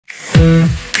It's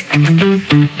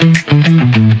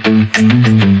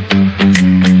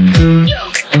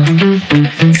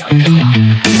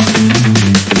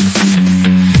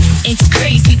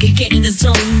crazy to get in the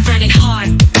zone, running hard,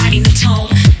 riding the tone.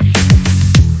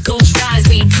 Goals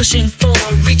rising, pushing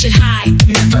forward, reaching high,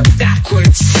 never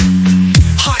backwards.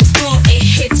 Heart's full, it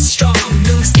hits strong,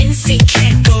 moves in sync,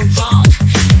 can't go wrong.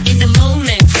 In the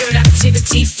moment,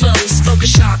 productivity flows,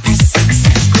 focus sharp as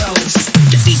success grows.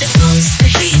 Defeat the foes, the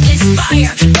heat is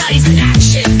fire, bodies in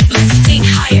action, let's think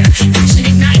higher. Action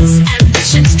ignites,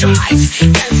 ambitions drive,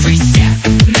 every step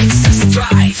makes us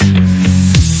thrive.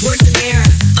 Words in air,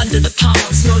 under the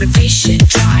palms, motivation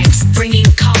drives, bringing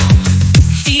calm.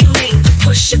 Feeling the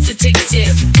push, it's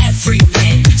addictive, every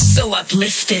win, so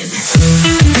uplifting.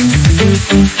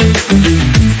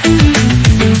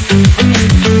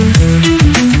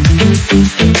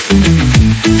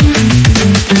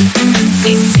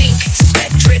 They think,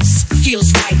 sweat drips,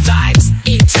 feels right vibes,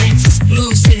 intense,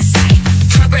 moves in sight.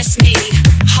 Progress made,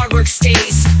 hard work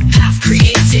stays, path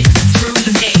created through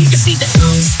the maze. Defeat the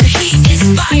foes, the heat is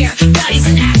fire, bodies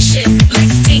in action,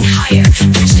 let's think higher.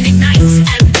 Passion ignites,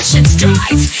 ambitions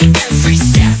drive, every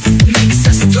step makes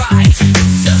us thrive.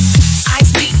 The eyes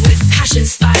meet with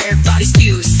passion's fire, bodies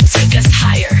fuse, take us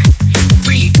higher.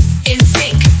 Breathe in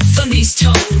sync, these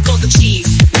tone, goals achieved,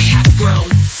 we have grown.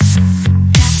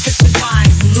 That's the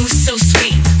wine, moves so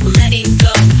sweet, letting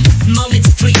go, moments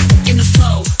fleet, in the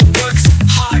flow, works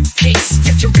hard, pace,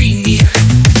 victory near,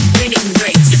 winning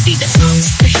race. Defeat the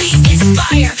foes, the heat is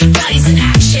fire, bodies in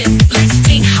action, let's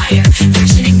think higher.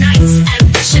 Passion ignites,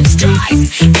 ambitions drive,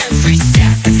 every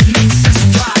step makes us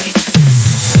thrive.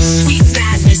 Sweet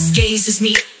madness gazes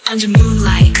me under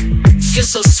moonlight,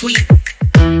 feels so sweet.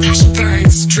 Passion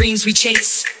burns, dreams we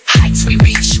chase, heights we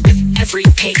reach with every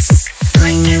pace.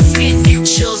 Bright as skin,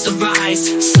 chills arise,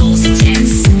 souls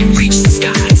intense, reach the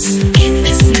skies. In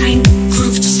this night,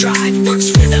 groove to strive,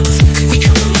 works rhythm, we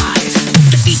come alive.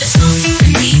 Defeat the foes,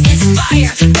 the heat is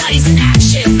fire, bodies in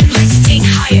action, let's think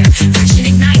higher. Passion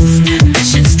ignites,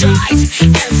 ambitions drive,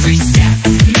 every step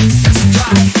makes us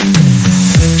thrive.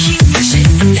 Keep pushing,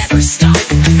 never stop,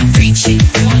 reaching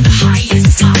for the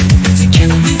highest top.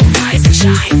 Together we will rise and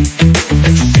shine.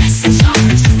 Success is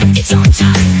ours, it's our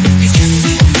time. Together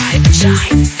we will rise and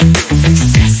shine.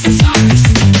 Success is ours,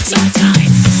 it's our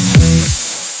time.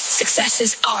 Success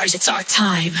is ours, it's our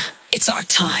time. It's our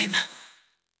time.